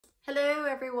Hello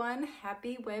everyone,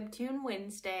 happy Webtoon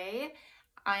Wednesday.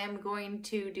 I am going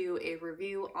to do a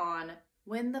review on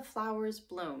When the Flowers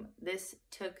Bloom. This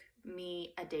took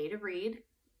me a day to read.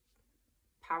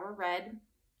 Power read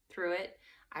through it.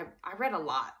 I read a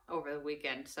lot over the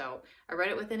weekend, so I read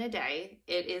it within a day.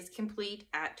 It is complete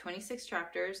at 26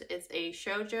 chapters. It's a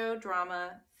shoujo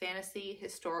drama, fantasy,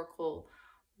 historical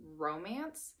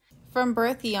romance. From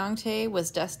birth, Yeongtae was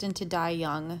destined to die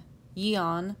young.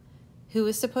 Yeon, who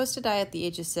is supposed to die at the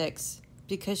age of 6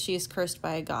 because she is cursed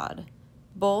by a god.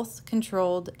 Both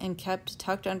controlled and kept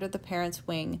tucked under the parents'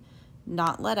 wing,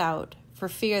 not let out, for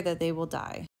fear that they will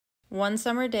die. One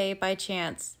summer day, by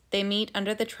chance, they meet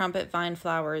under the trumpet vine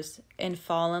flowers and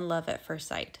fall in love at first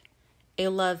sight. A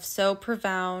love so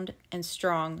profound and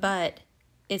strong, but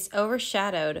it's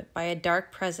overshadowed by a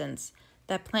dark presence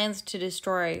that plans to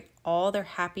destroy all their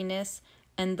happiness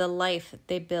and the life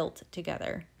they built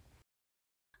together.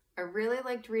 I really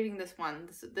liked reading this one.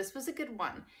 This was a good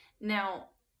one. Now,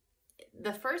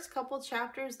 the first couple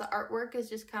chapters, the artwork is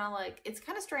just kind of like, it's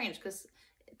kind of strange because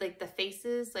like the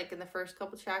faces, like in the first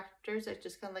couple chapters, it's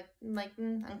just kind of like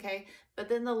okay. But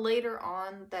then the later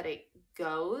on that it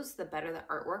goes, the better the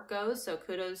artwork goes. So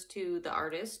kudos to the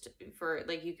artist for,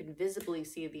 like, you can visibly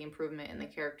see the improvement in the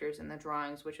characters and the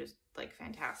drawings, which is like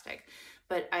fantastic.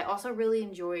 But I also really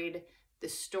enjoyed the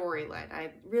storyline.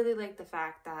 I really liked the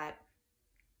fact that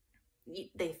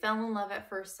they fell in love at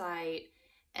first sight,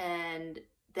 and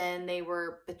then they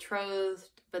were betrothed,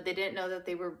 but they didn't know that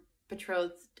they were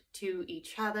betrothed to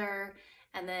each other.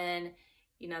 And then,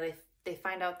 you know, they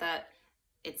find out that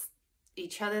it's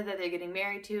each other that they're getting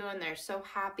married to, and they're so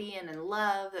happy and in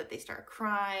love that they start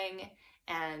crying,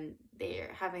 and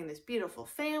they're having this beautiful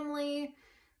family.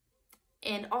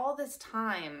 And all this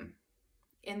time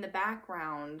in the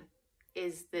background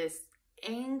is this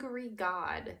angry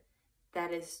god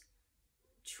that is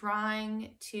trying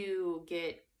to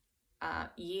get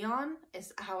Yeon,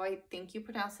 is how I think you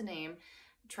pronounce the name,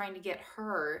 trying to get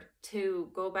her to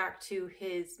go back to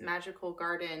his magical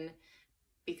garden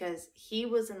because he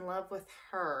was in love with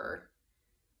her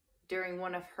during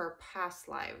one of her past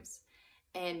lives.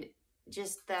 And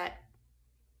just that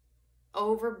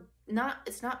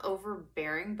it's not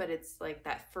overbearing, but it's like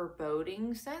that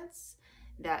foreboding sense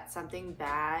that something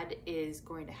bad is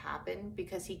going to happen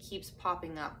because he keeps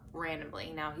popping up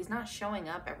randomly. Now, he's not showing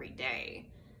up every day.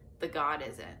 The god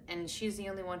isn't. And she's the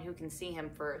only one who can see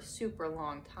him for a super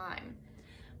long time.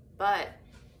 But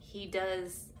he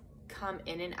does come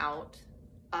in and out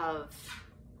of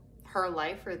her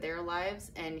life or their lives,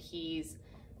 and he's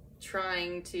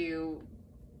trying to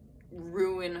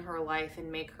ruin her life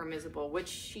and make her miserable, which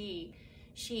she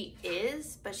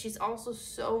is, but she's also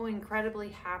so incredibly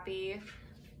happy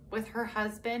with her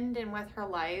husband and with her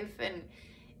life. And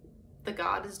the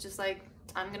god is just like,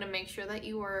 I'm gonna make sure that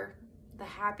you are the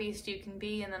happiest you can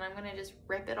be, and then I'm gonna just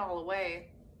rip it all away.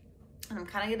 And I'm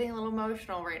kind of getting a little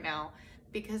emotional right now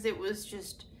because it was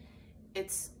just,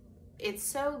 it's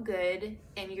so good,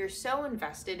 and you're so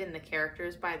invested in the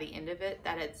characters by the end of it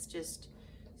that it's just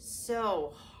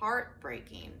so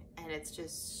heartbreaking, and it's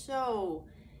just so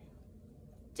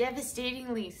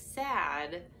devastatingly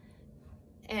sad.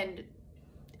 And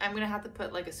I'm gonna have to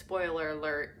put like a spoiler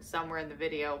alert somewhere in the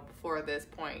video before this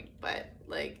point, but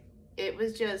like, it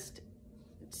was just,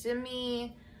 to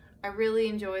me, I really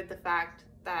enjoyed the fact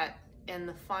that in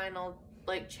the final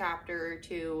like chapter or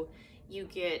two, you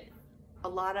get a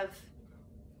lot of,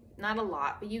 not a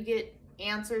lot, but you get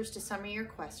answers to some of your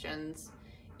questions.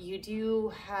 You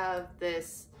do have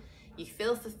this, you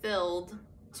feel fulfilled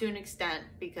to an extent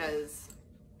because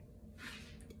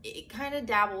it kind of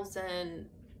dabbles in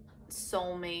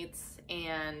soulmates,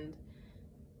 and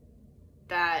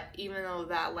that even though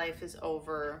that life is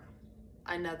over,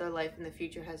 another life in the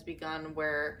future has begun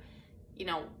where, you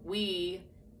know, we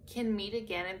can meet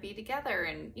again and be together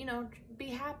and, you know, be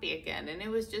happy again. And it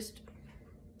was just,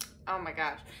 oh my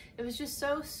gosh, it was just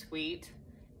so sweet.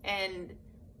 And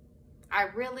I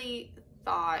really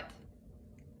thought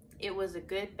it was a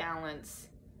good balance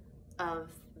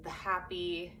of the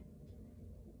happy,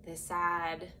 the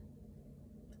sad,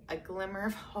 a glimmer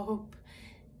of hope,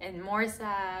 and more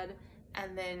sad,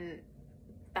 and then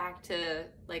back to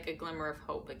like a glimmer of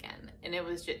hope again. And it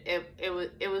was just, it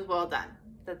was well done.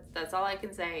 That's all I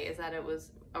can say, is that it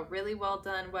was a really well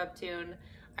done webtoon.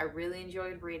 I really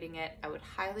enjoyed reading it. I would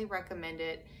highly recommend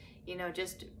it. You know,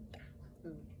 just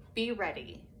be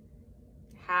ready.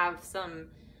 Have some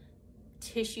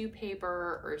tissue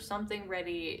paper or something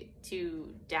ready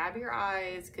to dab your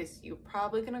eyes, because you're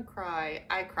probably gonna cry.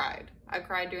 I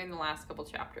cried during the last couple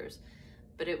chapters,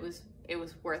 but it was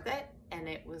worth it, and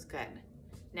it was good.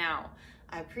 Now,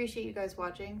 I appreciate you guys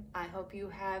watching. I hope you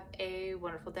have a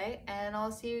wonderful day, and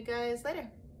I'll see you guys later.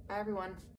 Bye, everyone.